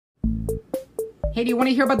Hey, do you want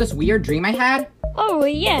to hear about this weird dream I had? Oh,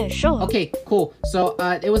 yeah, sure. Okay, cool. So,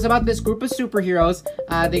 it was about this group of superheroes.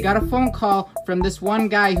 They got a phone call from this one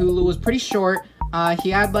guy who was pretty short. He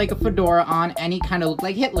had, like, a fedora on, and he kind of looked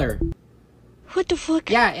like Hitler. What the fuck?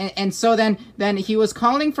 Yeah, and so then he was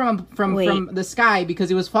calling from the sky because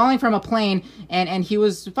he was falling from a plane, and he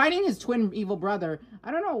was fighting his twin evil brother. I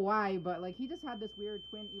don't know why, but, like, he just had this weird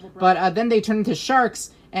twin evil brother. But, then they turned into sharks,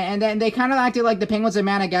 and then they kind of acted like the penguins in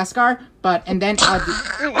Madagascar, and then,